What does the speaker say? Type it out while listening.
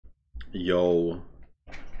Yo,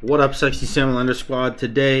 what up, Sexy Salamander Squad?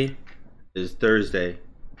 Today is Thursday.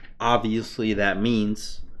 Obviously, that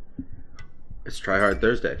means it's TryHARD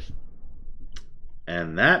Thursday.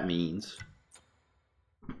 And that means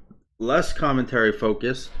less commentary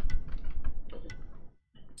focused,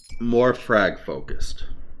 more frag focused.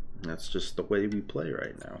 That's just the way we play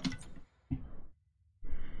right now.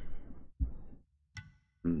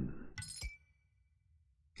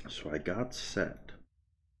 So I got set.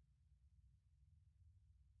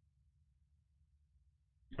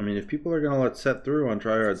 I mean, if people are gonna let Set through on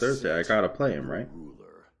TryHARD Thursday, I gotta play him, right?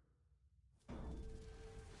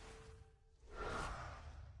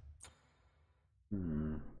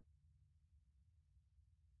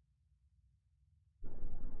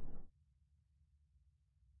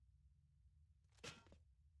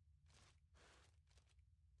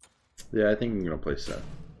 Yeah, I think I'm gonna play Set.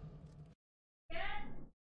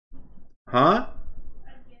 Huh?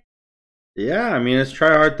 Yeah, I mean, it's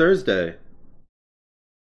TryHARD Thursday.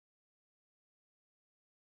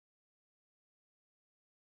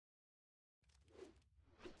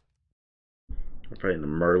 I'm playing the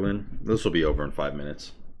Merlin. This will be over in 5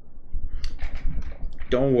 minutes.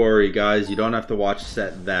 Don't worry, guys. You don't have to watch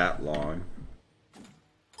Set that long.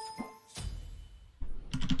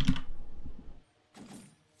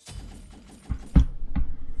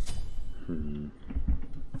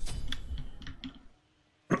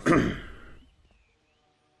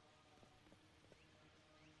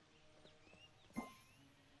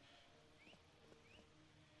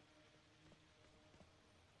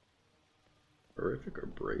 Horrific or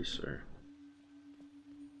Bracer?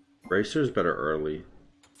 Bracer's better early.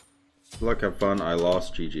 Good luck, have fun. I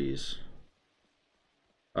lost. GG's.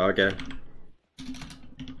 Okay.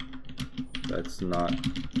 That's not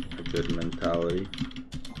a good mentality.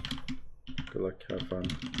 Good luck, have fun.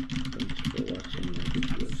 Thanks for watching my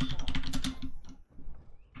videos.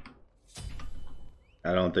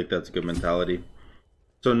 I don't think that's a good mentality.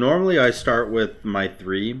 So normally I start with my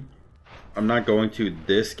 3. I'm not going to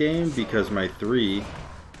this game because my 3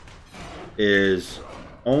 is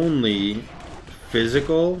only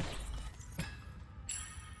physical.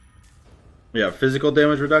 Yeah, physical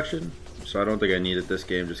damage reduction. So I don't think I need it this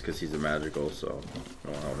game just because he's a magical, so it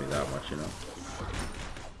won't help me that much, you know.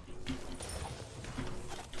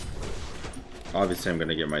 Obviously I'm going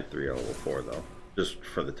to get my 3 at level 4 though. Just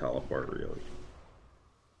for the teleport, really.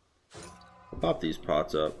 I'll pop these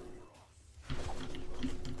pots up.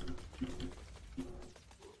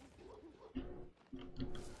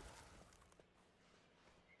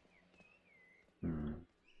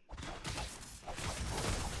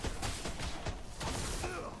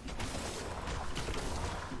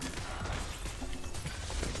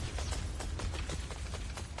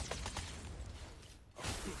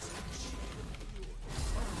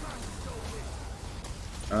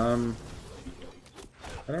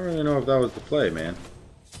 I don't really know if that was the play, man.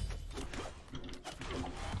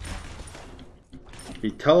 He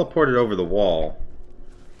teleported over the wall,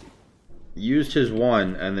 used his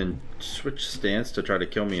 1, and then switched stance to try to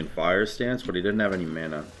kill me in fire stance, but he didn't have any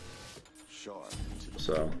mana.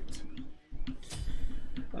 So,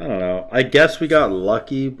 I don't know. I guess we got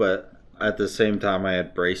lucky, but at the same time I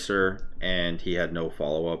had Bracer, and he had no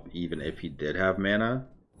follow-up even if he did have mana.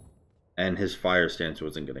 And his fire stance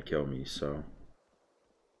wasn't going to kill me, so...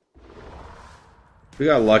 We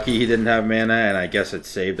got lucky he didn't have mana, and I guess it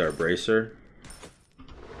saved our Bracer.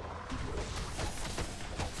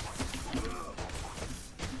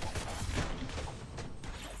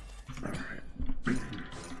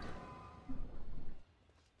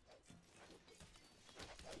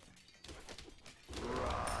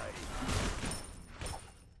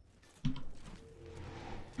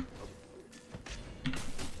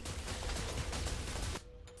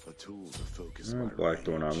 Black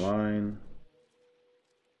doing online.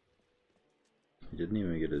 He didn't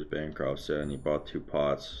even get his Bancrofts yet, and he bought 2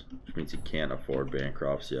 pots, which means he can't afford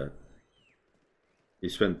Bancrofts yet. He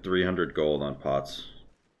spent 300 gold on pots.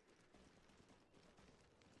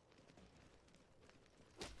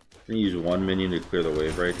 I'm gonna use 1 minion to clear the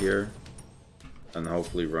wave right here, and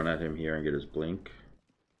hopefully run at him here and get his blink.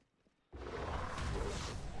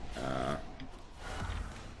 That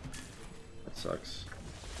sucks.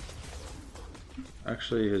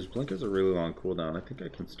 Actually, his blink has a really long cooldown. I think I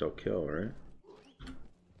can still kill, right?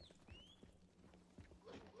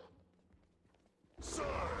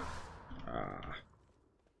 Ah.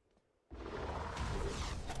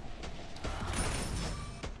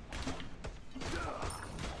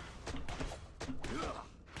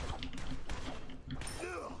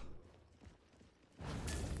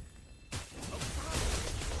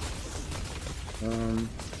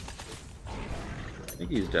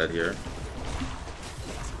 think he's dead here.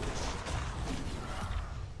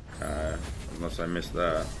 Unless I missed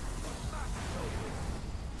that.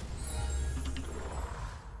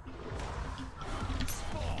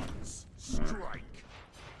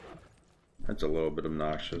 That's a little bit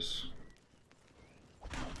obnoxious.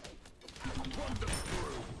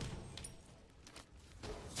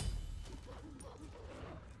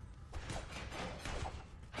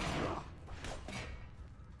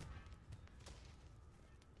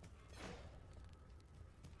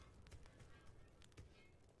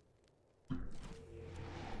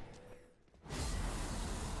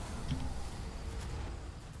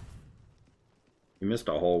 You missed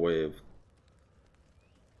a whole wave.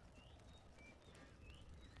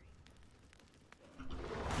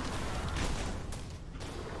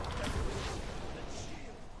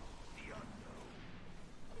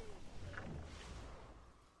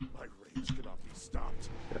 My rage cannot be stopped.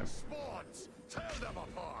 Yeah. Spawns, tear them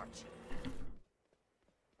apart.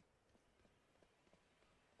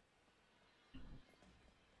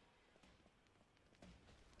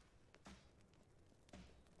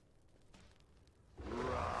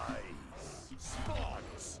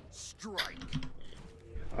 Strike.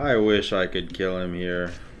 I wish I could kill him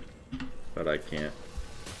here, but I can't.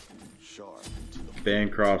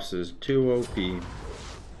 Bancrofts is too OP.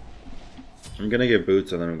 I'm gonna get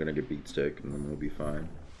boots and then I'm gonna get beat stick and then we'll be fine.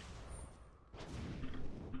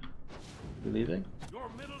 You leaving? Your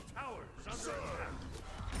middle tower is under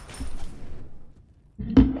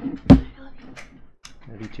attack.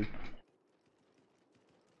 Maybe too.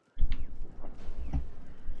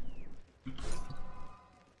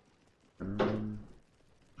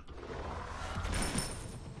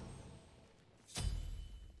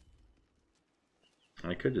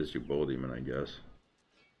 I could just do Bull Demon, I guess.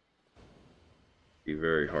 Be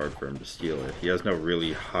very hard for him to steal it. He has no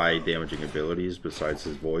really high damaging abilities besides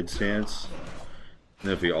his Void Stance.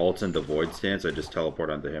 And if he ults into Void Stance, I just teleport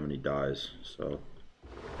onto him and he dies. So.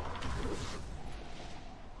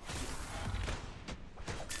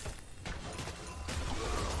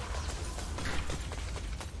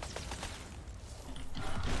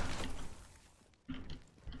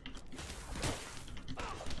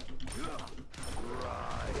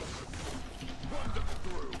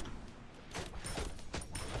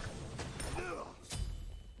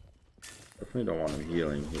 Definitely don't want him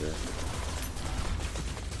healing here.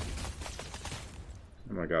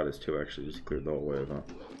 Oh my god, his 2 actually just cleared the whole wave, huh?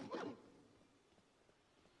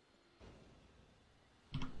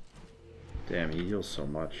 Damn, he heals so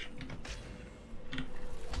much.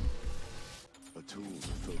 A tool to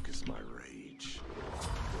focus my rage.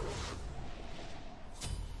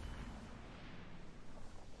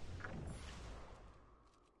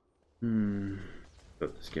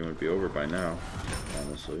 Thought this game would be over by now,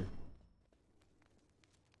 honestly.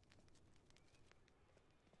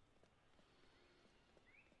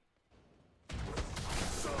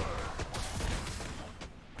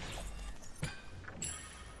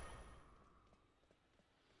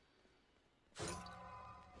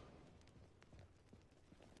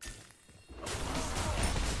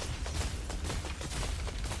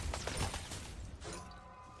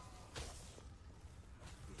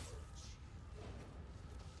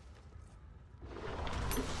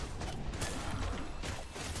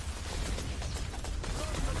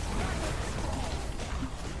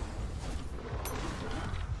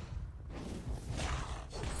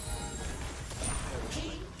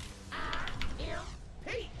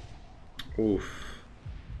 Oof.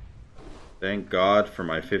 Thank God for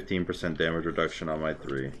my 15% damage reduction on my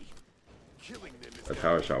 3. That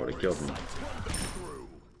power shot would have killed me.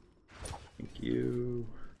 Thank you.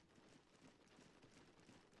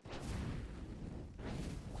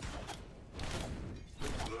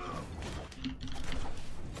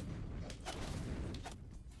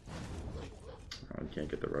 Oh, I can't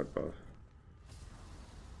get the red buff.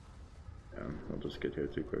 Yeah, I'll just get here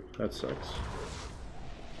too quick. That sucks.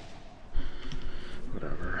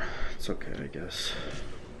 Whatever. It's okay, I guess.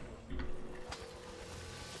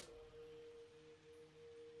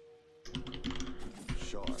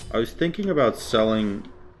 I was thinking about selling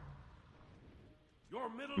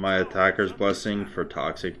my attacker's blessing for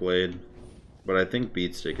Toxic Blade, but I think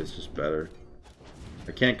Beat Stick is just better.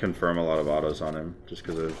 I can't confirm a lot of autos on him just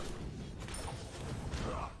because of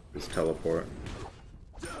his teleport.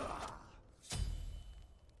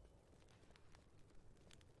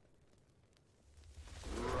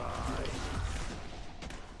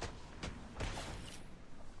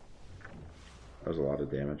 That was a lot of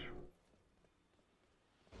damage.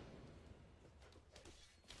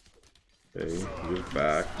 Okay, he was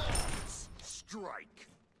backed. Strike.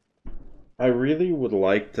 I really would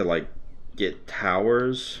like to like get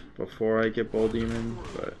towers before I get Bull Demon,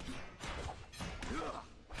 but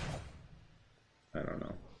I don't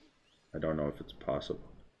know. I don't know if it's possible.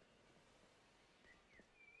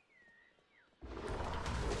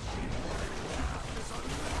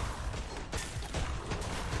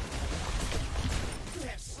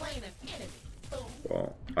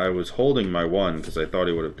 Well, I was holding my one because I thought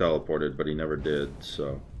he would have teleported, but he never did,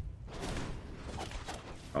 so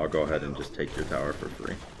I'll go ahead and just take your tower for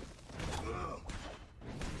free.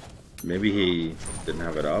 Maybe he didn't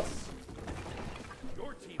have it up.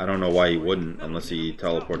 I don't know why he wouldn't, unless he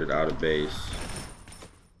teleported out of base.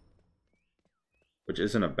 Which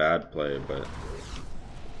isn't a bad play, but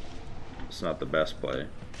it's not the best play.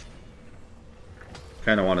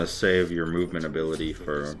 Kind of want to save your movement ability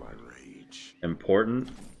for important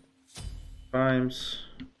times.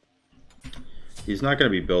 He's not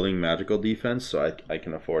going to be building magical defense, so I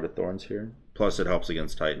can afford a Thorns here. Plus it helps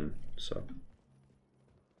against Titan, so.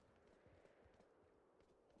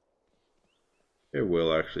 It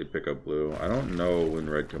will actually pick up blue. I don't know when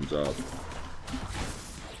red comes up.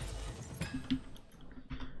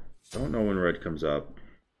 Don't know when red comes up.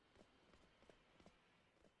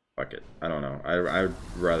 Fuck it. I don't know. I'd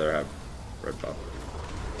rather have red buff.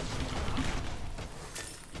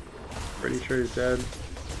 Pretty sure he's dead.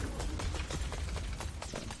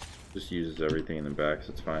 Just uses everything in the back,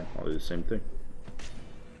 so it's fine. I'll do the same thing.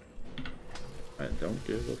 I don't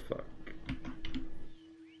give a fuck.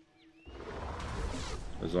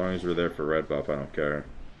 As long as we're there for red buff, I don't care.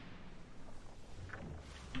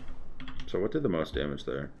 So what did the most damage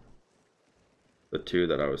there? The two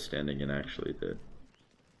that I was standing in actually did.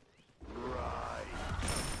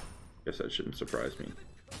 Guess that shouldn't surprise me.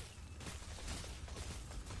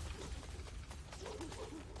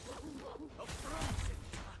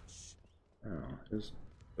 Oh, his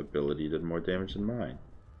ability did more damage than mine.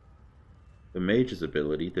 The mage's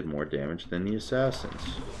ability did more damage than the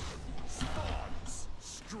assassin's.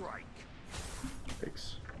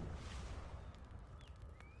 Thanks.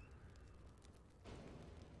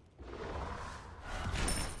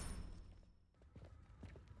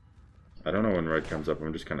 I don't know when red comes up.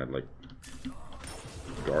 I'm just kind of like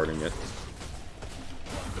guarding it.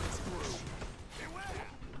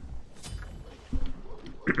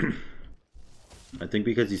 I think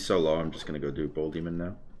because he's so low, I'm just gonna go do Bull Demon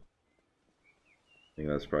now. I think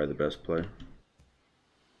that's probably the best play.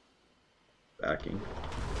 Backing.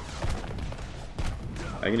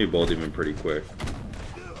 I can do Bull Demon pretty quick.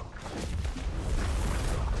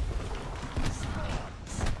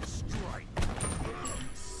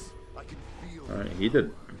 Alright, he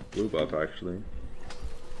did blue buff actually.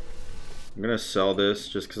 I'm gonna sell this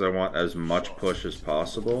just because I want as much push as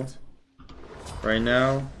possible right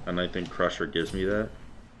now, and I think Crusher gives me that.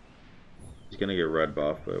 He's gonna get red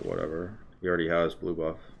buff, but whatever. He already has blue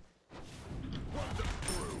buff.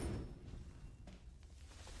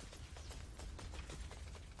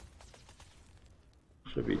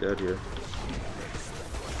 Should be dead here.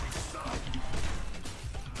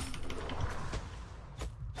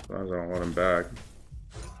 As long as I don't want him back.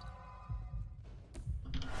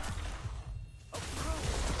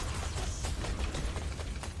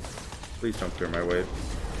 Please don't clear my wave.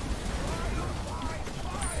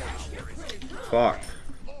 Fuck.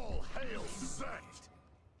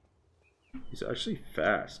 He's actually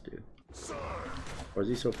fast, dude. Why is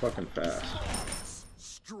he so fucking fast?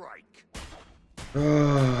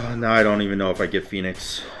 Now I don't even know if I get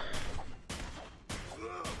Phoenix.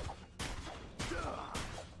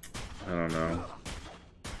 I don't know.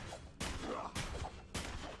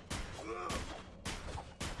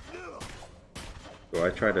 Do I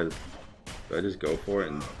try to... Do I just go for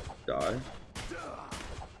it and die?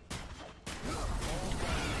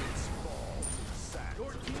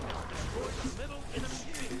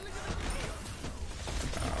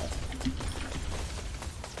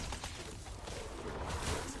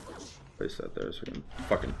 Place that there so we can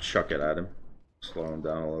fucking chuck it at him. Slow him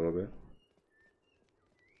down a little bit.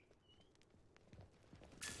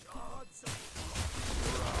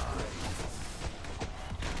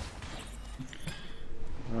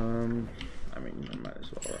 I mean, I might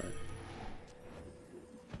as well, right?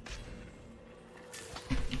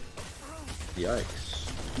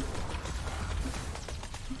 Yikes.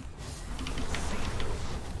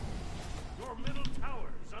 Your middle tower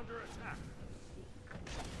is under attack.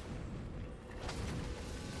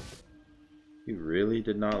 He really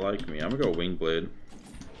did not like me. I'm gonna go Wing Blade.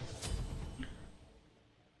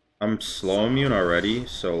 I'm slow immune already,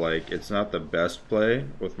 so like it's not the best play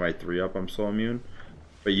with my 3-up. I'm slow immune,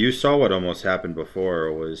 but you saw what almost happened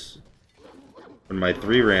before. Was When my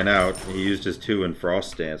 3 ran out, he used his 2 in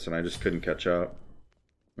Frost Dance, and I just couldn't catch up.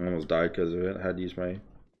 I almost died because of it. I had to use my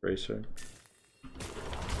bracer.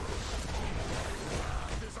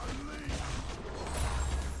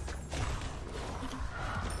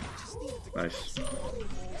 Nice.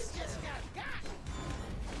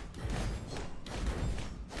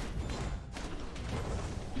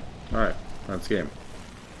 Alright, that's game.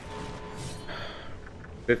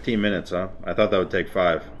 15 minutes, huh? I thought that would take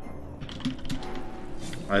 5.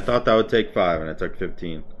 I thought that would take 5, and it took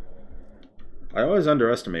 15. I always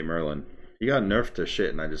underestimate Merlin. He got nerfed to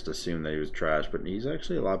shit, and I just assumed that he was trash, but he's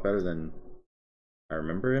actually a lot better than I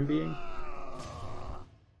remember him being.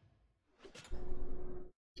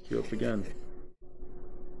 Let's queue up again.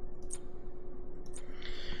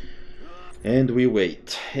 And we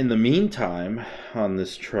wait. In the meantime, on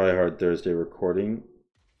this TryHard Thursday recording,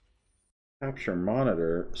 capture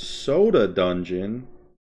monitor, soda dungeon.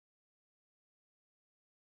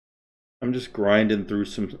 I'm just grinding through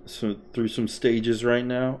some stages right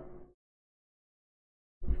now.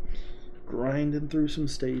 Grinding through some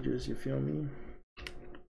stages, you feel me?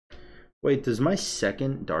 Wait, does my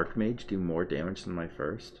second Dark Mage do more damage than my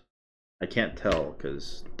first? I can't tell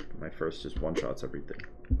because my first just one-shots everything.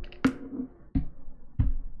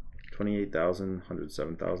 28,000,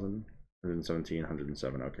 107,000, 117,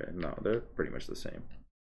 107. Okay, no, they're pretty much the same.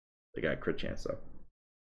 They got crit chance though.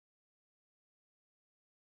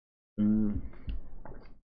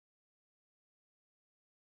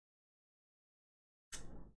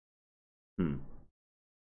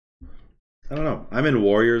 I don't know. I'm in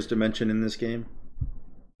Warriors Dimension in this game.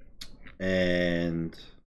 And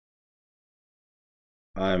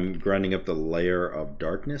I'm grinding up the Layer of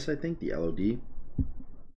Darkness, I think, the LOD.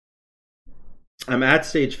 I'm at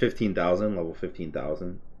stage 15,000, level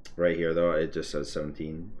 15,000. Right here, though, it just says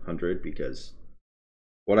 1,700 because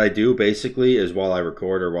what I do basically is while I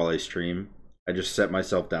record or while I stream, I just set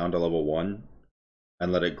myself down to level 1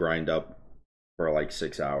 and let it grind up for like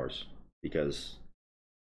 6 hours because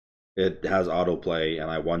it has autoplay and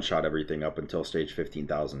I one-shot everything up until stage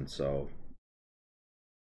 15,000, so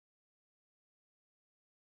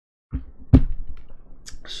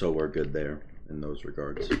we're good there in those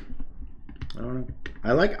regards. I don't know.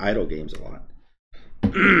 I like idle games a lot.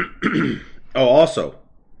 Oh, also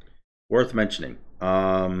worth mentioning.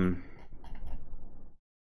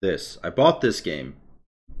 This. I bought this game.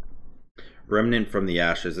 Remnant from the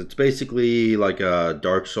Ashes. It's basically like a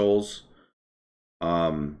Dark Souls.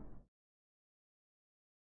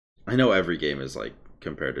 I know every game is like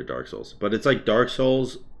compared to Dark Souls, but it's like Dark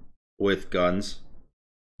Souls with guns.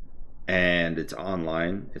 And it's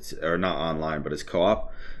online. It's or not online, but it's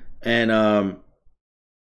co-op. And I'm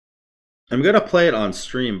gonna play it on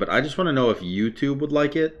stream, but I just want to know if YouTube would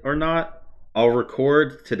like it or not. I'll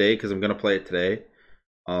record today because I'm gonna play it today.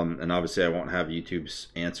 And obviously I won't have YouTube's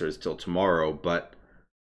answers till tomorrow, but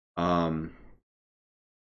I'll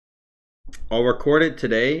record it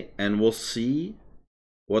today and we'll see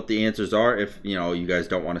what the answers are. If you know you guys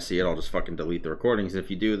don't want to see it, I'll just fucking delete the recordings. If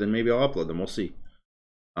you do, then maybe I'll upload them. We'll see.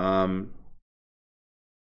 But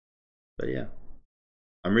yeah,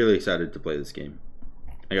 I'm really excited to play this game.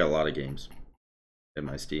 I got a lot of games in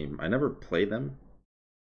my Steam. I never play them.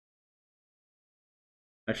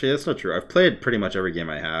 Actually, that's not true. I've played pretty much every game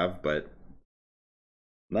I have, but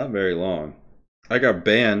not very long. I got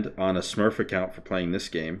banned on a Smurf account for playing this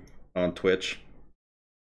game on Twitch.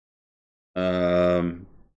 I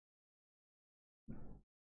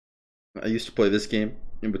used to play this game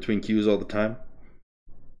in between queues all the time.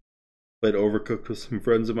 Played Overcooked with some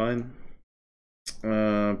friends of mine.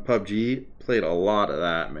 PUBG, played a lot of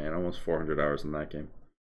that, man. Almost 400 hours in that game.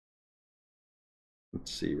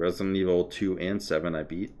 Let's see, Resident Evil 2 and 7 I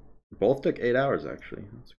beat. Both took 8 hours, actually.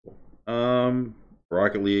 That's cool.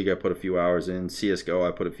 Rocket League, I put a few hours in. CSGO,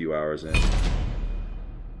 I put a few hours in.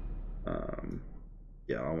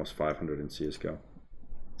 Yeah, almost 500 in CSGO.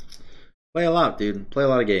 Play a lot, dude. Play a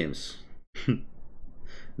lot of games.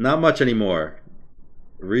 Not much anymore.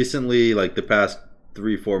 Recently, like the past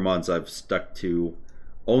 3-4 months, I've stuck to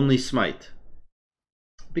only SMITE.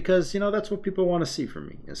 Because, you know, that's what people want to see from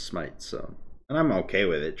me, is SMITE, so... And I'm okay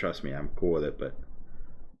with it, trust me, I'm cool with it, but...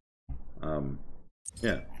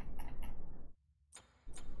 yeah.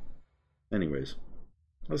 Anyways.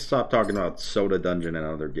 Let's stop talking about Soda Dungeon and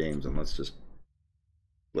other games, and let's just...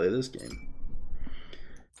 play this game.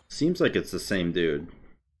 Seems like it's the same dude.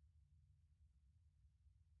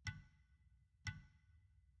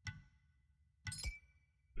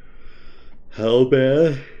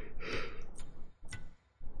 Hellbear.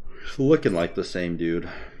 It's looking like the same dude.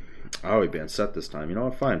 Oh, he banned Set this time. You know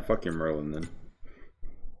what? Fine. Fuck your Merlin then.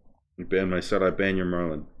 You ban my set, I ban your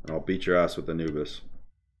Merlin. And I'll beat your ass with Anubis.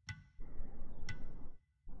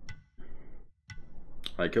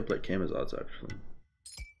 I could play Camazotz actually.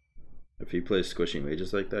 If he plays squishy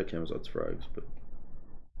mages like that, Camazotz frags, but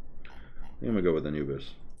I think I'm gonna go with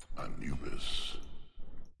Anubis. Anubis.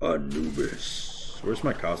 Anubis. Where's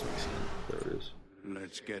my cosmic skin? There it is.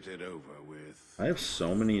 Let's get it over with. I have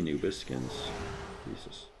so many Anubis skins.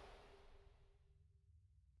 Jesus.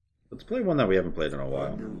 Let's play one that we haven't played in a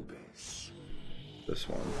while. Anubis. This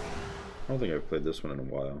one. I don't think I've played this one in a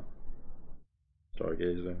while.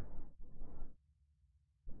 Stargazer.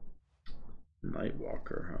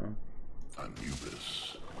 Nightwalker, huh?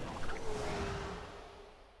 Anubis.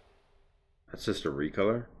 That's just a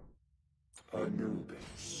recolor.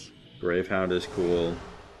 Anubis. Gravehound is cool.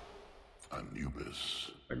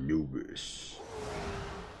 Anubis. Anubis.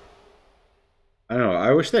 I don't know.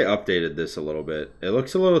 I wish they updated this a little bit. It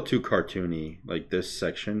looks a little too cartoony. Like this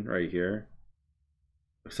section right here.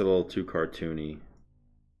 Looks a little too cartoony.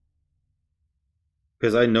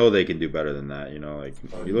 Because I know they can do better than that, you know, like,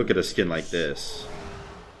 you look at a skin like this.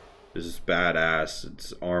 This is badass,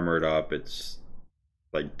 it's armored up, it's,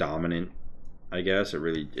 like, dominant, I guess.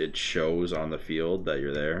 It shows on the field that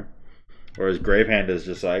you're there. Whereas Gravehand is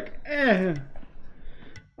just like, eh.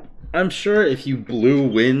 I'm sure if you blew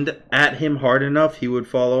wind at him hard enough, he would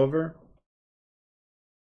fall over.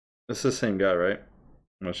 It's the same guy, right?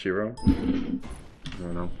 Mashiro? I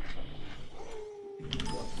don't know.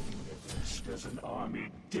 Does an army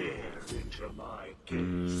dare into my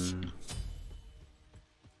gates?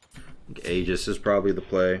 I think Aegis is probably the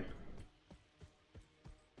play.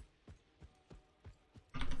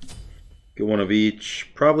 Get one of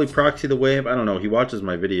each. Probably proxy the wave. I don't know. He watches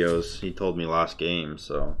my videos. He told me last game,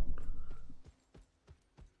 so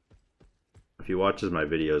if he watches my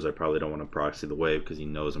videos, I probably don't want to proxy the wave because he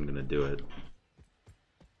knows I'm going to do it.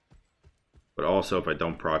 But also, if I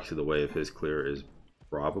don't proxy the wave, his clear is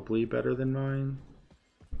probably better than mine.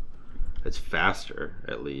 It's faster,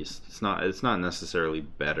 at least. It's not necessarily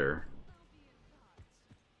better.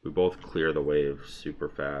 We both clear the wave super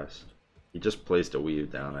fast. He just placed a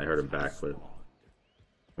weave down. I heard him backflip.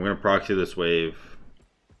 I'm gonna proxy this wave.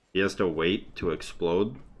 He has to wait to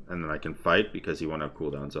explode, and then I can fight because he won't have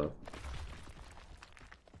cooldowns up.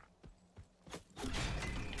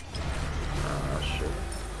 Ah, shit.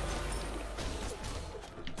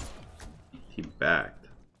 He backed.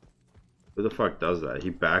 Who the fuck does that? He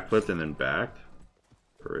backflipped and then backed?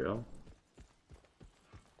 For real?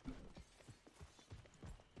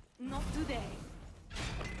 Not today.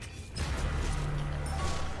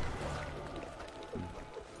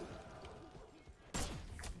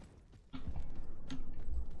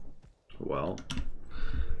 Well,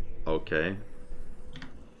 okay.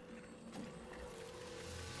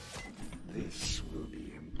 This will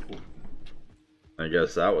be important. I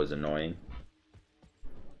guess that was annoying.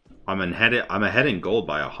 I'm ahead in gold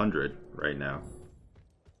by 100 right now.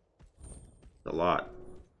 It's a lot.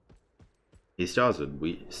 He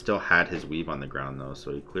still had his weave on the ground though,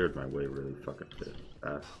 so he cleared my way really fucking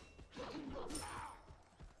fast.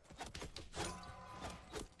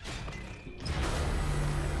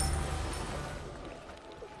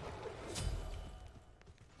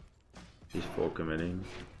 He's full committing.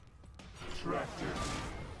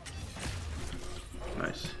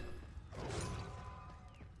 Nice.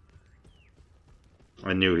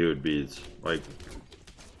 I knew he would be. Like,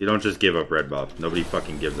 you don't just give up red buff. Nobody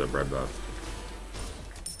fucking gives up red buff.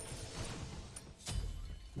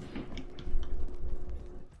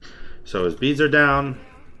 So his beads are down.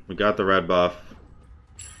 We got the red buff.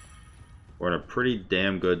 We're in a pretty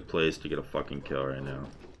damn good place to get a fucking kill right now.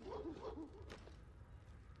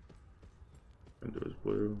 Into his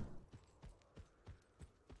blue.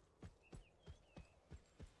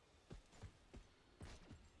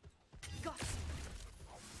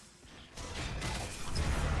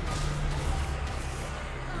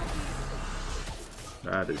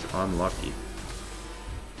 That is unlucky.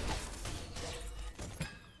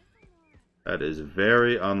 That is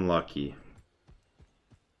very unlucky.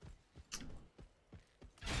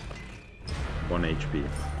 1 HP.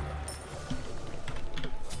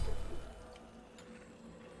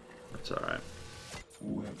 That's alright.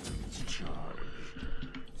 Weapons charged.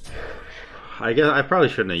 I guess I probably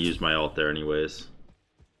shouldn't have used my ult there anyways.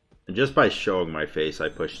 And just by showing my face, I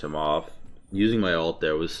pushed him off. Using my ult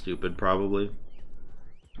there was stupid, probably.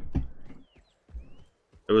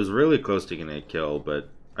 It was really close to getting a kill, but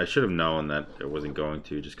I should have known that it wasn't going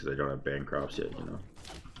to just because I don't have Bancrofts yet, you know.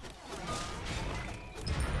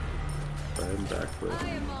 Go ahead and backflip.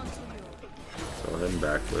 Go ahead and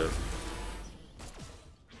backflip.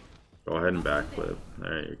 Go ahead and backflip.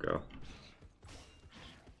 There you go.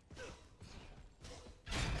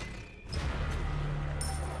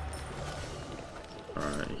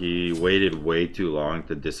 He waited way too long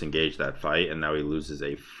to disengage that fight, and now he loses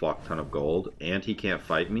a fuck ton of gold. And he can't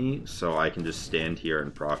fight me, so I can just stand here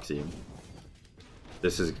and proxy him.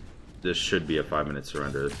 This should be a 5-minute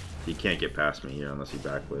surrender. He can't get past me here unless he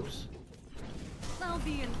backflips. I'll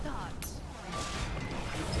be in thought.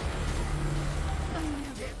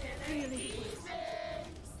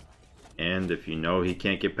 And if you know he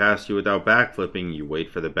can't get past you without backflipping, you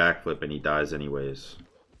wait for the backflip and he dies anyways.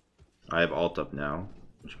 I have ult up now,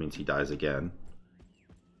 which means he dies again.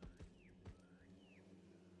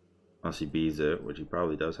 Unless he beads it, which he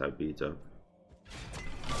probably does have beads up.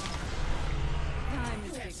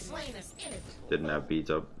 Didn't have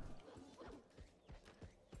beads up.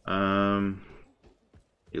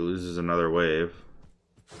 He loses another wave.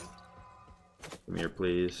 Come here,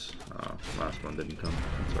 please. Oh, last one didn't come.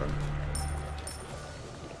 I'm sorry.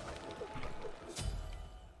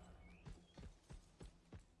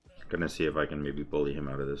 Gonna see if I can maybe bully him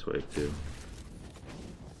out of this wave too.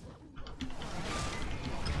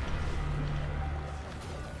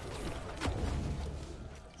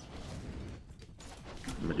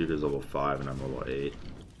 My dude is level 5 and I'm level 8.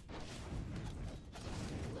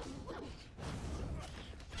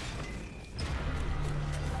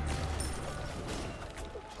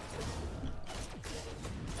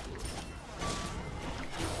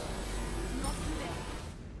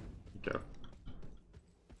 Okay.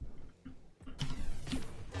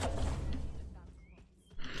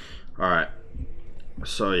 Alright.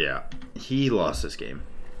 So yeah, he lost this game.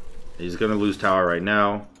 He's gonna lose tower right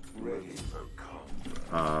now.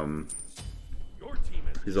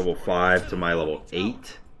 He's level 5 to my level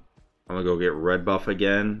 8. I'm gonna go get red buff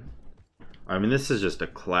again. I mean, this is just a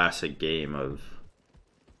classic game of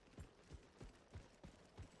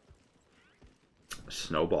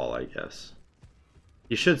snowball, I guess.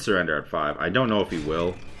 He should surrender at 5. I don't know if he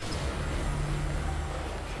will,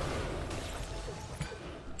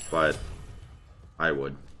 but I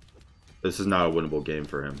would. This is not a winnable game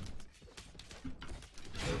for him.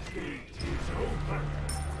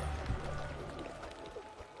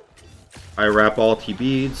 I wrap all T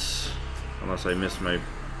beads, unless I miss my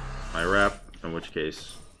wrap, in which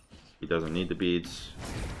case he doesn't need the beads,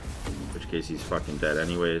 in which case he's fucking dead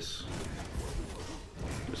anyways.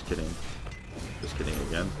 Just kidding. Just kidding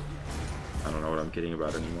again. I don't know what I'm kidding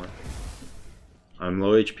about anymore. I'm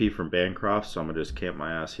low HP from Bancroft, so I'm gonna just camp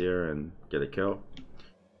my ass here and get a kill.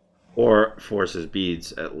 Or force his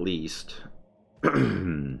beads at least.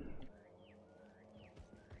 Too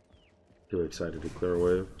excited to clear a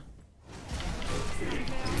wave.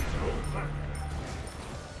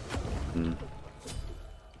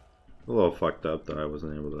 A little fucked up that I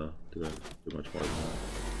wasn't able to do much more than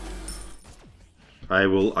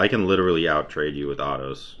that. I can literally out trade you with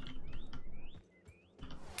autos.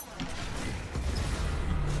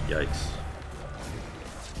 Yikes.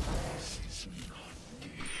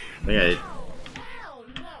 I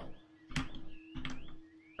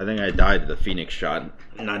think I died to the Phoenix shot,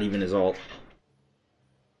 not even his ult.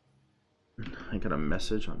 I got a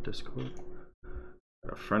message on Discord.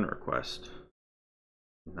 Got a friend request.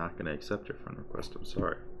 I'm not gonna accept your friend request, I'm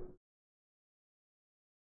sorry.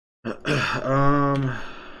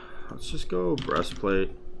 Let's just go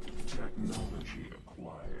breastplate. Technology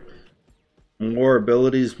acquired. More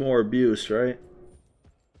abilities, more abuse, right?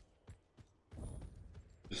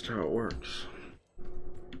 Just how it works.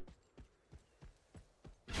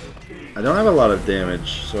 I don't have a lot of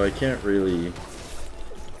damage, so I can't really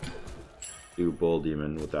do Bull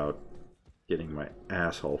Demon without getting my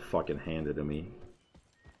asshole fucking handed to me.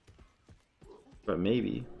 But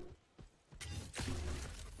maybe.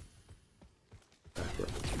 Backflip.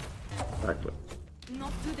 Backflip.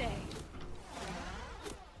 Not today.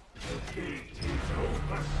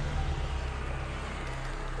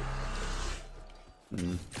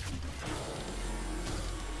 Mm.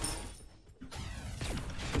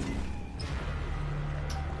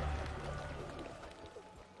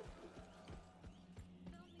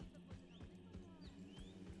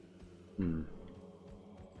 Hmm.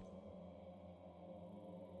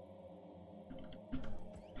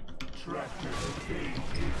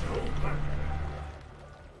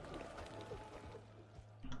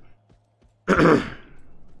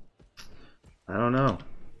 I don't know.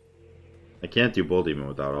 I can't do Bull Demon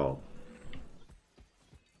without ult.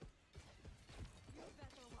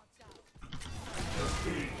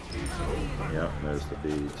 Yep, there's the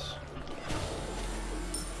beads.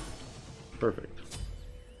 Perfect.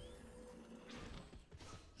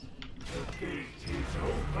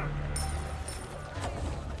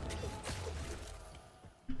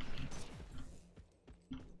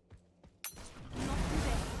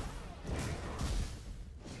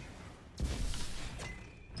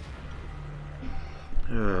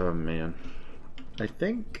 Oh man. I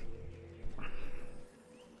think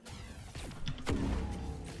there we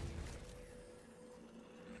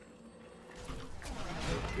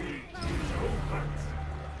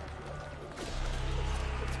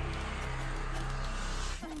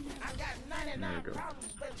go.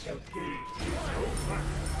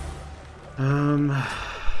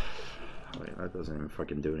 Wait, that doesn't even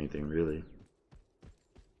fucking do anything really.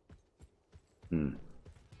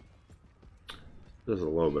 This is a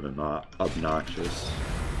little bit of not obnoxious.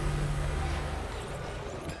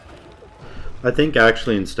 I think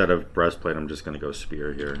actually instead of breastplate I'm just gonna go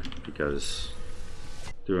spear here because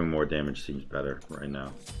doing more damage seems better right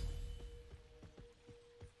now.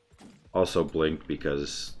 Also blink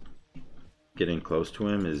because getting close to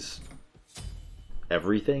him is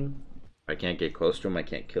everything. If I can't get close to him, I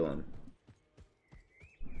can't kill him.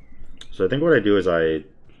 So I think what I do is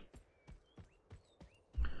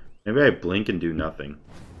maybe I blink and do nothing.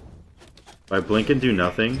 If I blink and do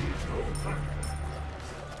nothing,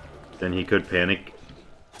 then he could panic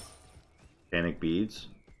beads.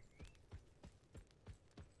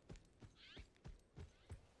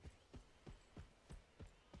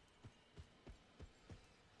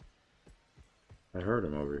 I heard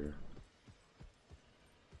him over here.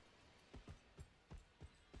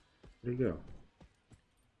 Where'd he go?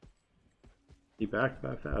 He backed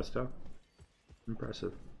that fast, huh?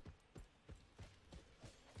 Impressive.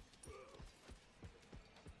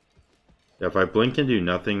 Yeah, if I blink and do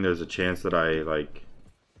nothing, there's a chance that I, like,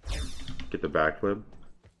 get the backflip.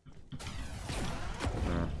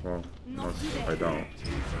 Well, unless I don't.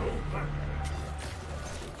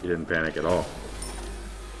 He didn't panic at all.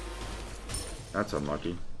 That's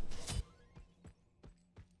unlucky.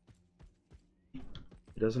 He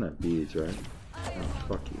doesn't have beads, right? Oh,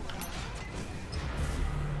 fuck you.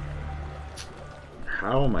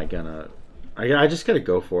 How am I gonna... I just gotta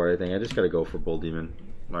go for it, I think. I just gotta go for Bull Demon.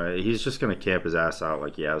 He's just gonna camp his ass out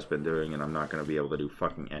like he has been doing, and I'm not gonna be able to do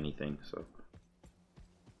fucking anything, so...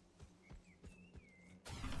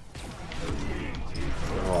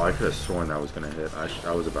 Oh, I could have sworn that was gonna hit.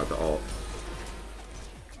 I was about to ult.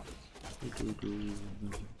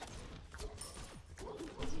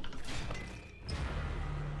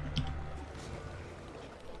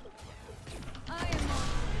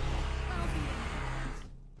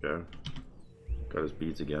 Okay. Got his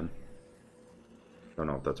beads again. Don't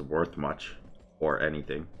know if that's worth much or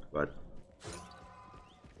anything, but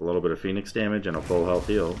a little bit of Phoenix damage and a full health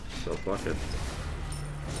heal, so fuck it.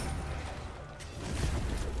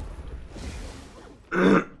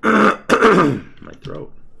 My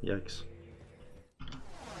throat. Yikes.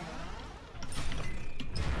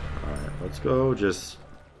 Alright, let's go just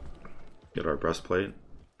get our breastplate.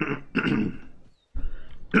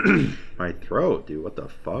 My throat, dude, what the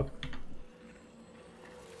fuck?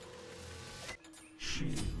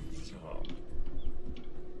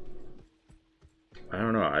 I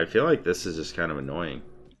don't know, I feel like this is just kind of annoying.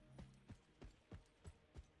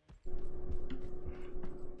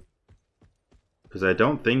 Because I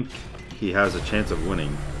don't think he has a chance of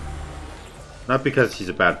winning. Not because he's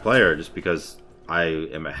a bad player, just because I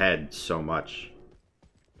am ahead so much.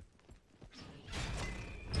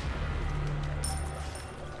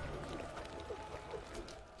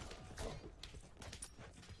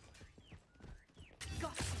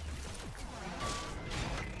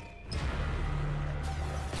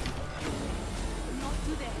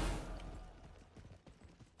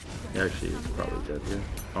 Actually, he's probably dead here.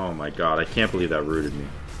 Oh my god, I can't believe that rooted me.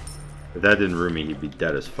 If that didn't root me, he'd be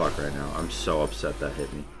dead as fuck right now. I'm so upset that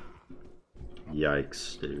hit me.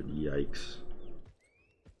 Yikes, dude. Yikes.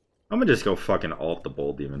 I'm gonna just go fucking ult the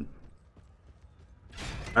Bull Demon.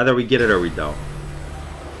 Either we get it or we don't.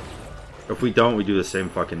 If we don't, we do the same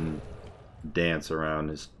fucking dance around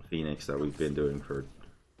his Phoenix that we've been doing for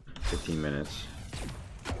 15 minutes.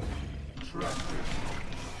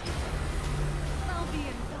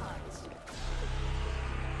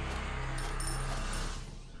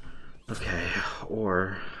 Okay,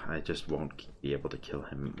 or I just won't be able to kill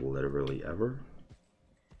him literally ever.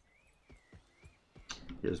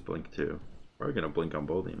 He has blink too. Probably gonna blink on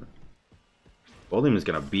Bull Demon. Bull Demon's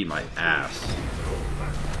gonna beat my ass.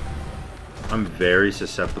 I'm very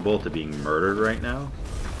susceptible to being murdered right now.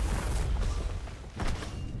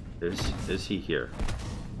 Is he here?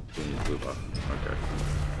 He needs blue buff. Okay.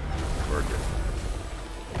 We're good.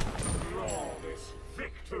 Flawless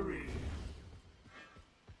victory.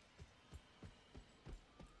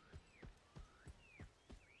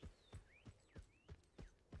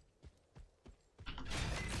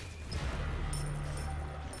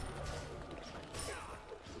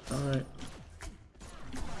 Alright.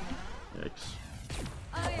 Yikes.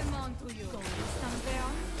 I am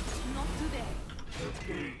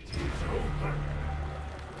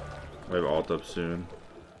I have ult up soon.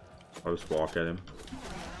 I'll just walk at him.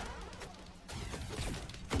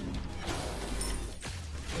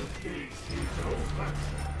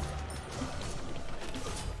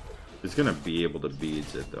 He's gonna be able to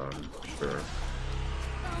beads it though, I'm sure.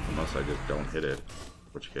 Unless I just don't hit it. In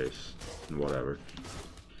which case, whatever.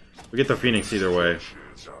 We get the Phoenix either way.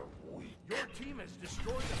 Your team has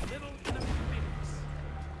destroyed the middle enemy Phoenix.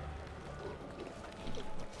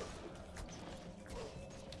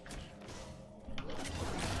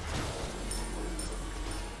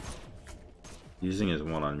 Using his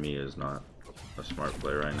one on me is not a smart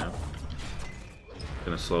play right now.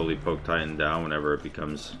 Gonna slowly poke Titan down whenever it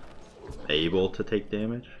becomes able to take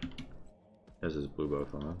damage. Has his blue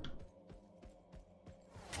buff on.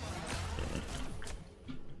 Okay.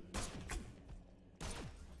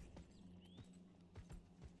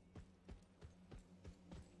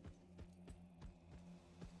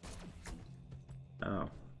 Oh.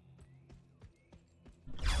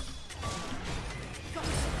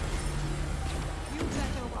 You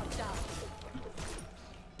better watch out.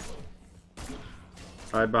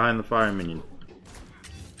 Hide behind the fire minion.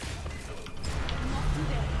 Not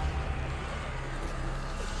today.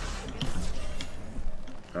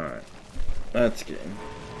 Alright. That's game.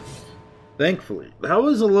 Thankfully. That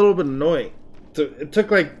was a little bit annoying. It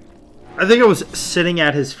took like... I think I was sitting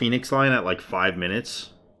at his Phoenix line at like 5 minutes.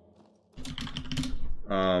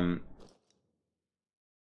 I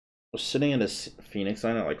was sitting at his Phoenix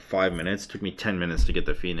line at like 5 minutes. It took me 10 minutes to get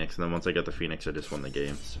the Phoenix. And then once I got the Phoenix, I just won the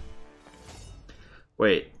games.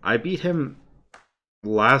 Wait, I beat him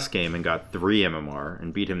last game and got 3 MMR.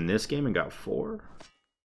 And beat him this game and got 4?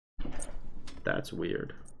 That's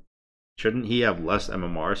weird. Shouldn't he have less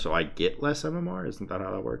MMR so I get less MMR? Isn't that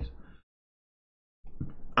how that works?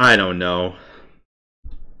 I don't know.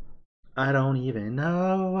 I don't even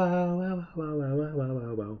know. Whoa, whoa, whoa, whoa, whoa,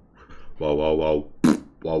 whoa, whoa, whoa, whoa,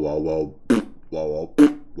 whoa, whoa, whoa, whoa,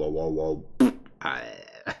 whoa, whoa, whoa.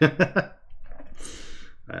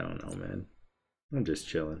 I don't know, man. I'm just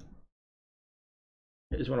chilling.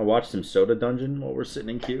 You just want to watch some Soda Dungeon while we're sitting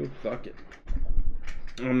in queue? Fuck it.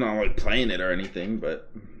 I'm not like playing it or anything,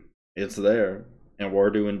 but it's there, and we're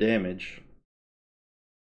doing damage.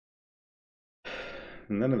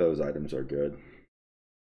 None of those items are good.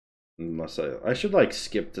 Unless I should like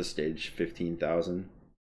skip to stage 15,000.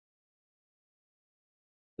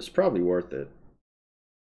 It's probably worth it.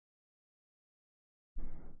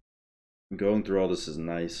 Going through all this is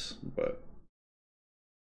nice, but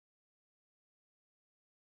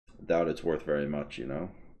I doubt it's worth very much, you know?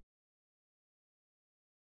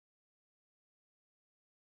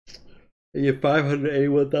 You get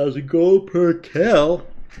 581,000 gold per kill.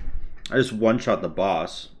 I just one-shot the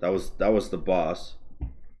boss. That was the boss.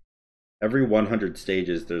 Every 100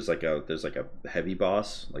 stages, there's like a heavy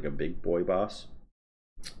boss, like a big boy boss.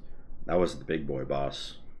 That was the big boy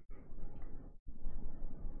boss.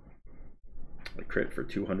 I crit for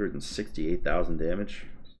 268,000 damage.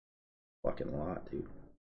 Fucking a lot, dude.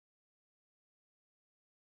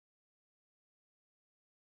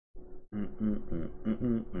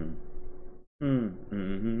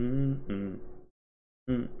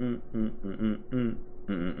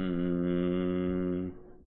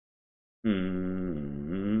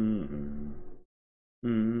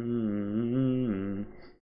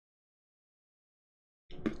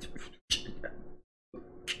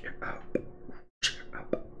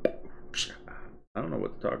 I don't know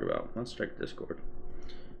what to talk about. Let's check Discord.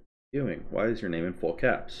 Viewing. Why is your name in full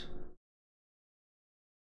caps?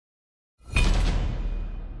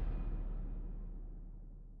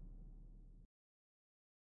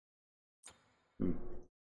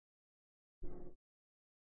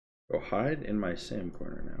 Go hide in my Sam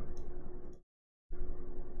corner now.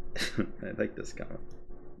 I like this comment.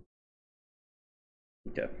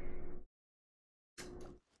 Okay.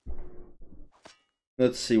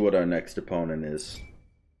 Let's see what our next opponent is.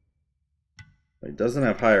 He doesn't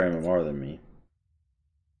have higher MMR than me.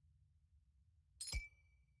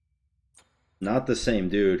 Not the same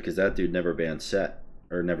dude, because that dude never banned Set.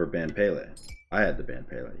 Or never banned Pele. I had to ban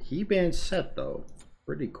Pele. He banned Set, though.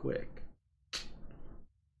 Pretty quick.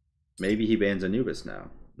 Maybe he bans Anubis now.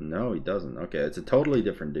 No, he doesn't. Okay, it's a totally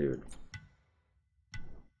different dude.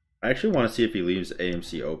 I actually want to see if he leaves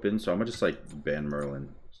AMC open, so I'm gonna just like ban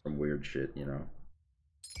Merlin. Some weird shit, you know.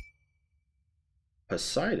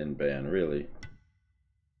 Poseidon ban, really.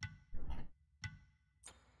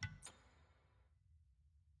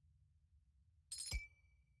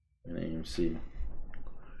 In AMC.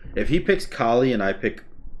 If he picks Kali and I pick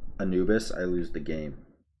Anubis, I lose the game.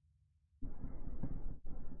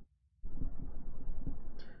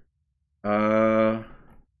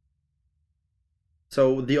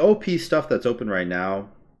 So the OP stuff that's open right now,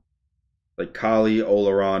 like Kali,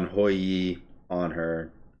 Oleron, Hoi Yi, on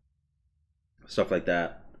her, stuff like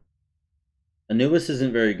that. Anubis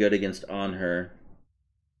isn't very good against on her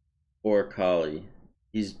or Kali.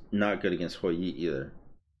 He's not good against Hoi Yi either.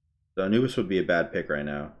 So Anubis would be a bad pick right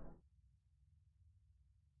now.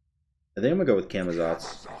 I think I'm gonna go with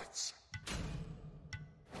Camazotz.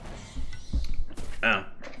 Ah,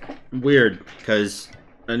 weird, because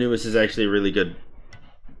Anubis is actually a really good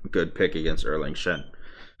pick against Erlang Shen.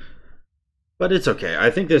 But it's okay.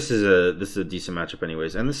 I think this is a decent matchup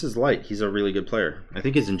anyways. And this is Light. He's a really good player. I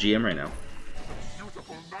think he's in GM right now.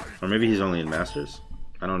 Or maybe he's only in Masters.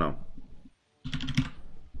 I don't know.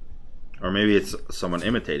 Or maybe it's someone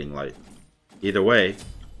imitating Light. Either way,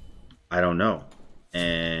 I don't know.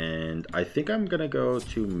 And I think I'm going to go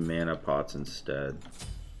to Mana Pots instead.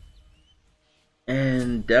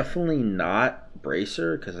 And definitely not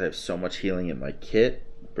Bracer, because I have so much healing in my kit.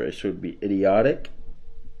 Bracer would be idiotic.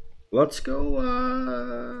 Let's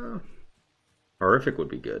go, Horrific would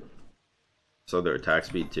be good. So their attack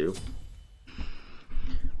speed too.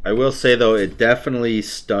 I will say though, it definitely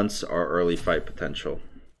stunts our early fight potential.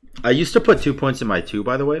 I used to put 2 points in my 2,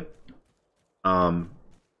 by the way.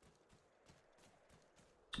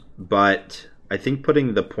 But I think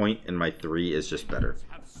putting the point in my 3 is just better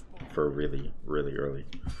for really, really early.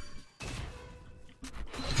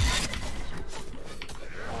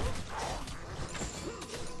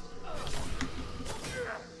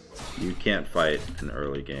 You can't fight an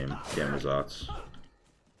early game, Camazotz.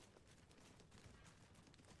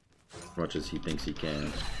 As much as he thinks he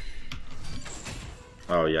can.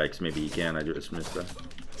 Oh yikes, maybe he can, I just missed that.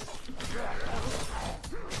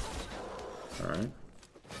 Alright.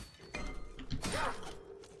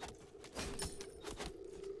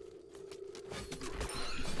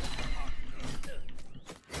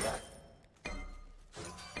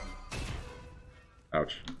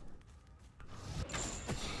 Ouch.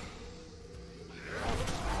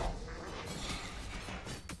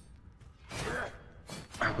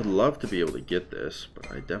 I would love to be able to get this, but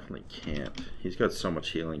I definitely can't. He's got so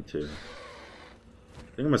much healing too. I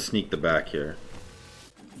think I'm gonna sneak the back here.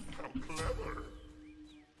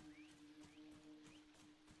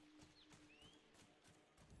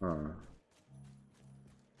 Huh.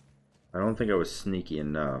 I don't think I was sneaky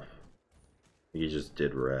enough. He just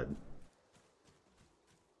did red.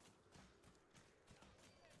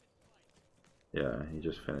 Yeah, he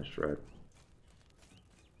just finished red.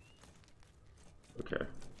 Okay.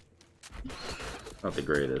 Not the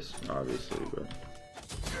greatest, obviously, but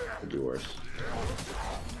could be worse.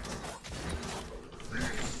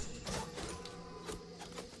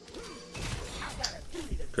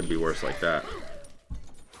 Could be worse like that.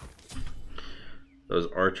 Those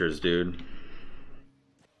archers, dude.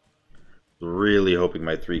 Really hoping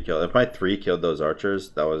my 3 killed. If my 3 killed those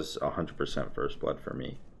archers, that was 100% first blood for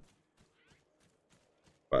me.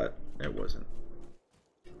 But it wasn't.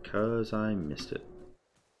 Because I missed it.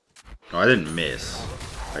 No, I didn't miss.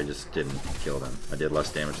 I just didn't kill them. I did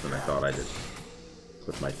less damage than I thought I did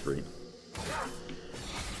with my 3.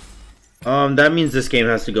 That means this game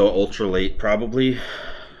has to go ultra late, probably.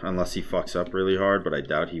 Unless he fucks up really hard, but I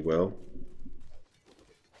doubt he will.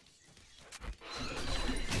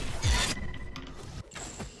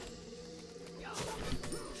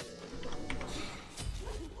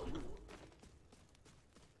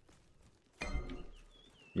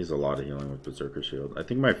 He has a lot of healing with Berserker Shield. I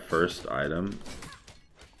think my first item...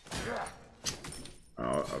 Oh,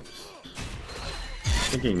 I was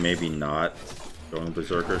thinking maybe not going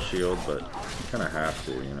Berserker Shield, but you kind of have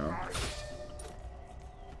to, you know?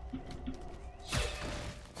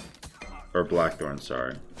 Or Blackthorn,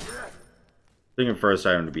 sorry. Thinking first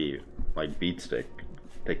item to be like Beat Stick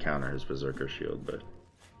to counter his Berserker Shield, but...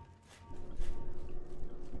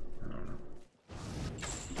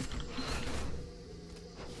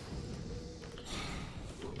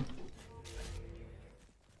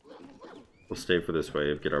 We'll stay for this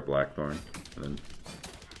wave, get our Blackthorn, and then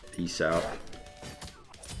peace out.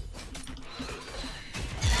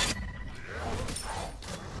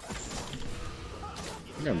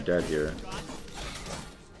 I think I'm dead here.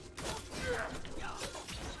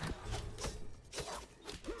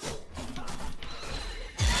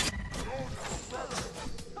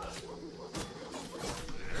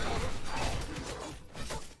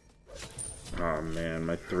 Oh man,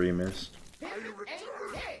 my 3 missed.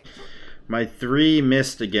 My 3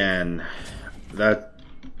 missed again.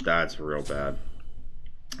 That's real bad.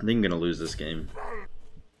 I think I'm gonna lose this game.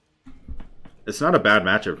 It's not a bad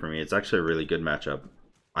matchup for me. It's actually a really good matchup.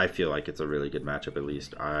 I feel like it's a really good matchup, at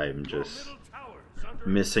least. I'm just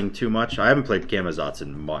missing too much. I haven't played Camazotz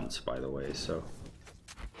in months, by the way, so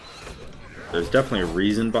there's definitely a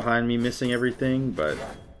reason behind me missing everything, but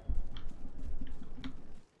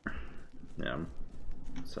yeah,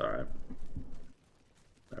 it's alright.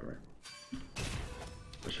 Whatever.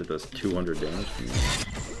 That shit does 200 damage to me.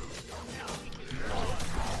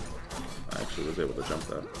 I actually was able to jump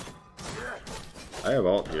that. I have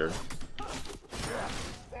ult here.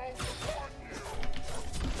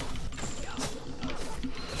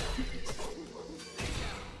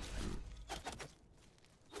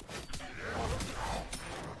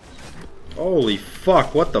 Holy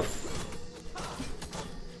fuck, what the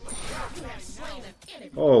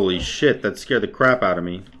holy shit, that scared the crap out of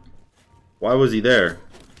me. Why was he there?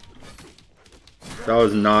 That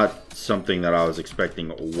was not something that I was expecting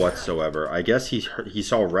whatsoever. I guess he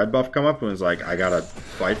saw red buff come up and was like, I gotta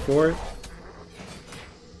fight for it.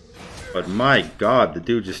 But my god, the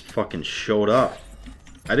dude just fucking showed up.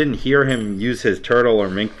 I didn't hear him use his turtle or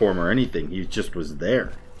mink form or anything. He just was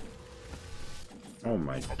there. Oh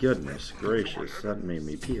my goodness gracious, that made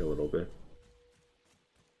me pee a little bit.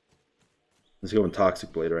 Let's go in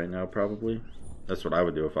Toxic Blade right now, probably. That's what I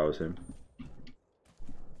would do if I was him.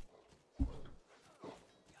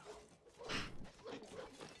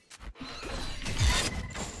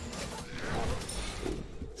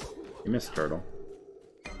 You missed turtle.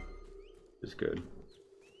 It's good.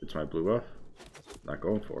 It's my blue buff. Not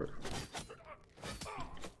going for it.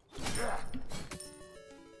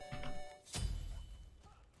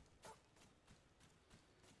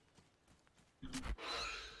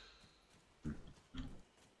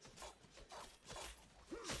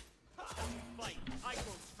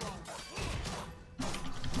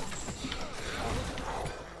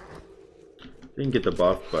 Didn't get the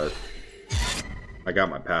buff, but I got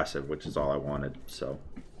my passive, which is all I wanted, so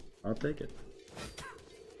I'll take it.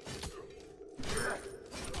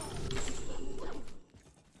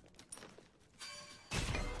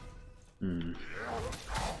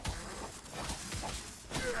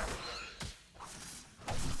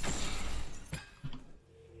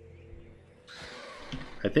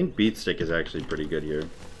 I think Beatstick is actually pretty good here.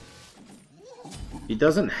 He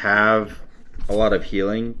doesn't have a lot of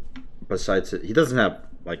healing besides it. He doesn't have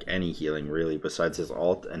like any healing really besides his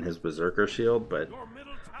ult and his berserker shield, but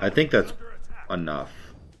I think that's enough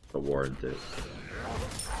to warrant it.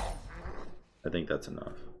 I think that's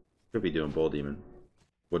enough. Could be doing Bull Demon.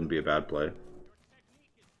 Wouldn't be a bad play.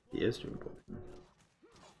 He is doing Bull Demon.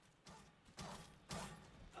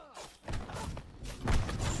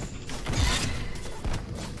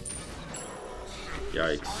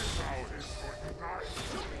 Yikes.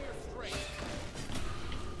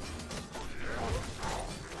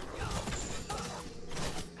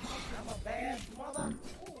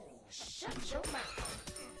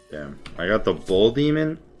 Damn. I got the Bull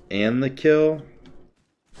Demon and the kill.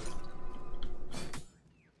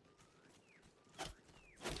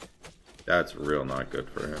 That's real not good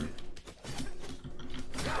for him.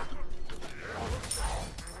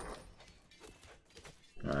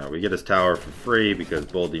 We get his tower for free because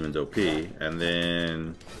Bull Demon's OP, and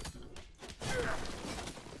then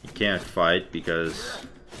he can't fight because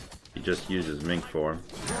he just uses Mink form.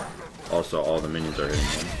 Also, all the minions are hitting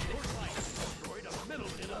him.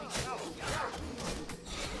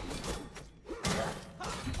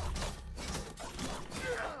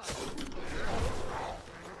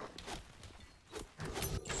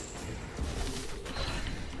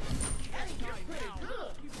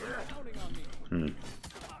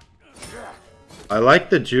 I like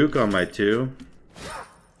the juke on my 2,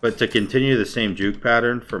 but to continue the same juke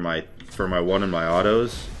pattern for my 1 and my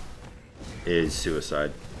autos is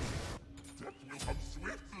suicide.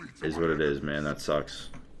 Is what it is, man. That sucks.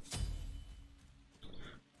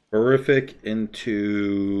 Horrific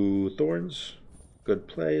into Thorns. Good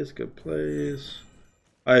plays, good plays.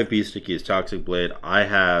 I have Beasticky's Toxic Blade. I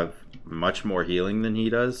have much more healing than he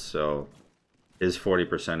does, so his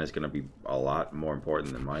 40% is going to be a lot more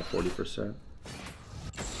important than my 40%.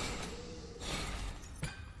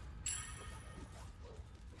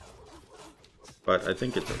 But I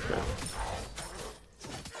think it's okay.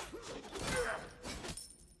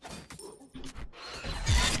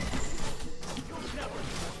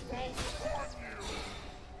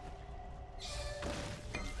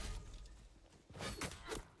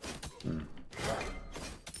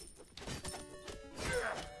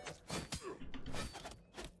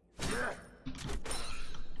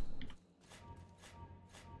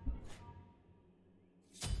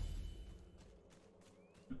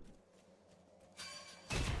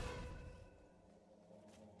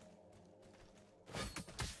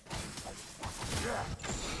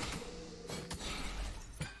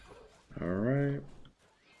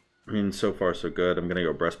 I mean, so far so good. I'm gonna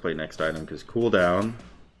go breastplate next item because cooldown,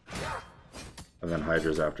 and then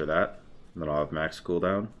Hydra's after that, and then I'll have max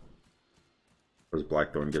cooldown. Because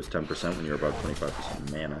Blackthorn gives 10% when you're above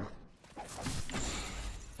 25% mana.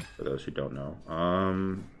 For those who don't know,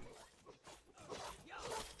 I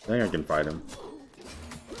think I can fight him.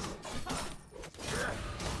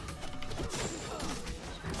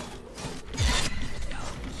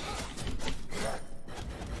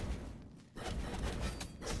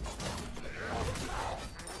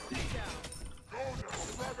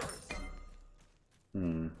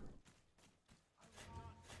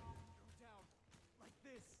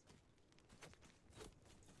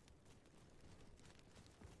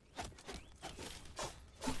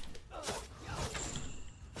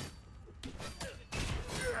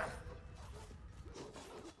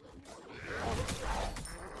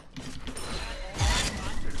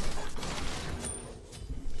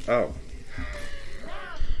 Oh.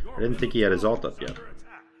 I didn't think he had his ult up yet.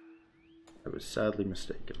 I was sadly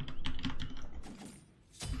mistaken.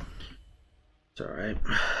 It's alright.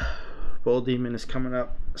 Bull Demon is coming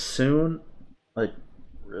up soon. Like,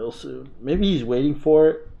 real soon. Maybe he's waiting for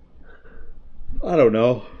it. I don't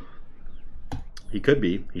know. He could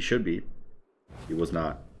be. He should be. He was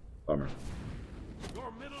not. Bummer.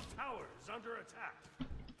 Your middle tower is under attack.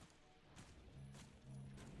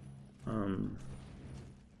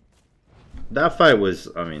 That fight was,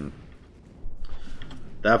 I mean,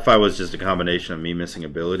 that fight was just a combination of me missing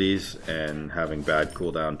abilities and having bad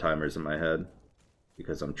cooldown timers in my head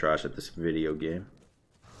because I'm trash at this video game.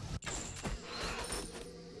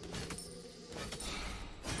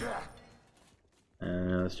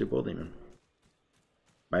 And let's do Bull Demon.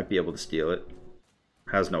 Might be able to steal it.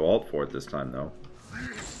 Has no ult for it this time though.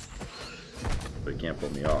 But he can't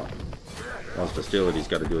pull me off. Wants to steal it, he's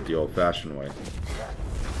got to do it the old-fashioned way.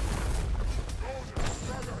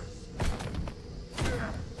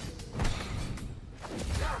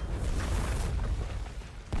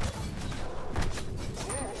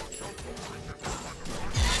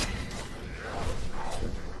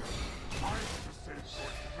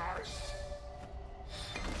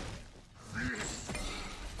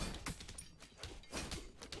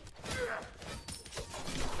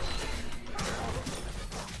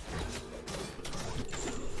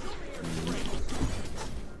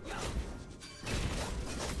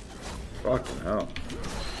 Fucking hell.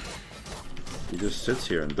 He just sits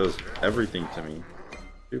here and does everything to me.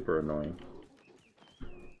 Super annoying.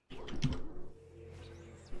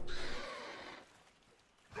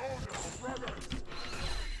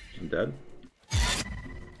 I'm dead.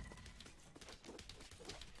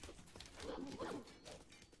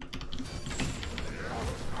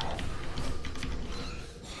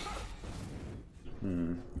 I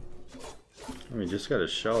mean, just got a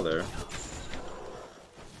shell there.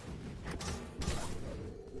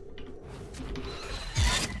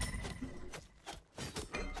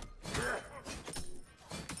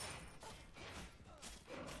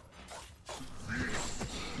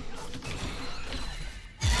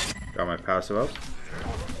 Got my passive up.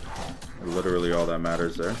 Literally all that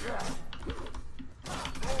matters there.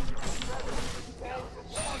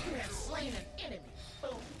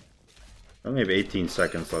 I only have 18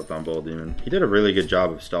 seconds left on Bull Demon. He did a really good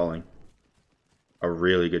job of stalling. A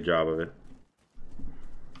really good job of it.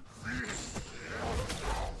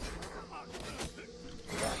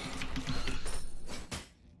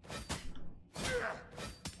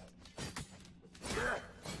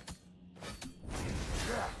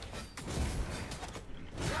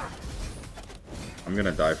 I'm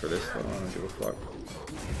gonna die for this though, I don't give a fuck.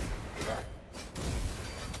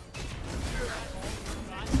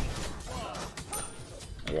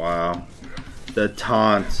 Wow. The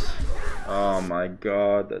taunt. Oh my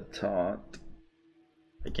god, the taunt.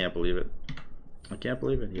 I can't believe it. I can't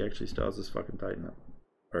believe it. He actually still has his fucking Titan up.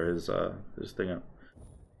 Or his thing up.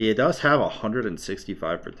 He does have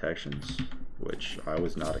 165 protections, which I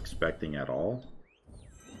was not expecting at all.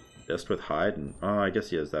 Just with hide and oh, I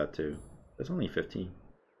guess he has that too. That's only 15.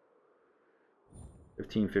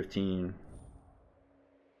 15, 15,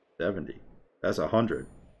 70. That's 100.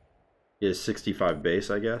 He has 65 base,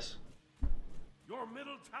 I guess. Your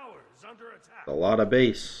middle tower is under attack. A lot of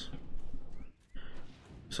base.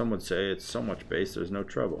 Some would say it's so much base, there's no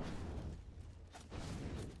trouble.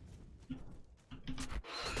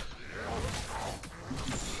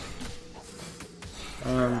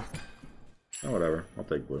 Oh, whatever. I'll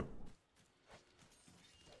take blue.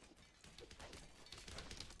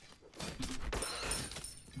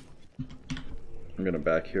 I'm gonna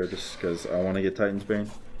back here just because I want to get Titan's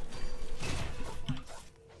Bane.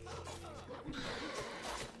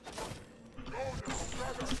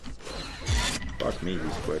 Fuck me,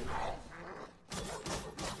 he's quick.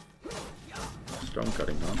 Stone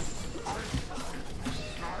cutting, huh?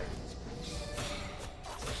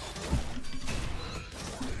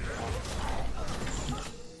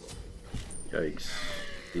 Yikes.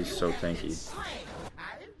 He's so tanky.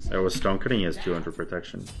 There was stone cutting, he has 200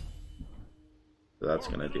 protection. So that's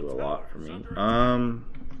gonna do a lot for me.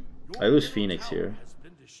 I lose Phoenix here.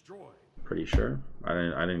 Pretty sure. I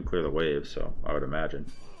didn't clear the wave, so I would imagine.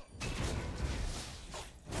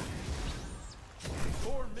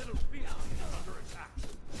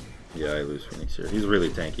 Yeah, I lose Phoenix here. He's really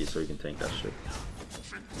tanky, so he can tank that shit.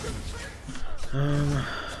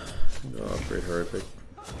 Go upgrade horrific.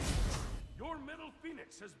 Your middle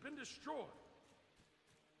Phoenix has been destroyed.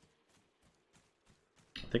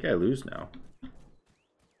 I think I lose now.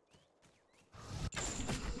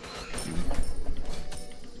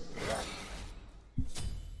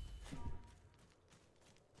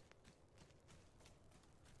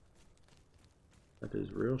 That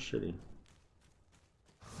is real shitty.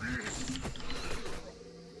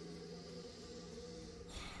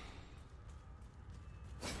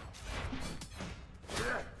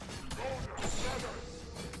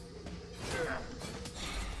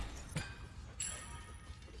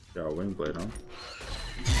 Got a wing blade, huh?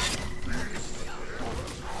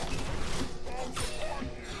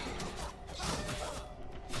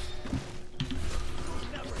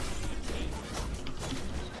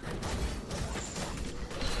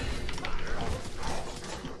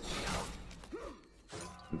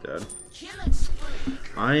 I'm dead.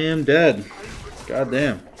 I am dead. God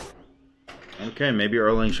damn. Okay, maybe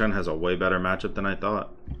Erling Shen has a way better matchup than I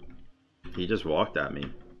thought. He just walked at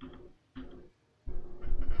me.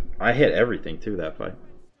 I hit everything too that fight.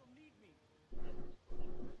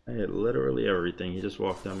 I hit literally everything. He just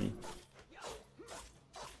walked at me.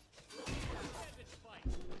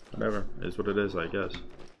 Whatever. Is what it is, I guess.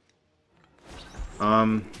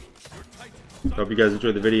 Hope you guys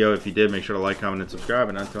enjoyed the video. If you did, make sure to like, comment, and subscribe.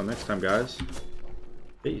 And until next time, guys.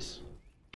 Peace.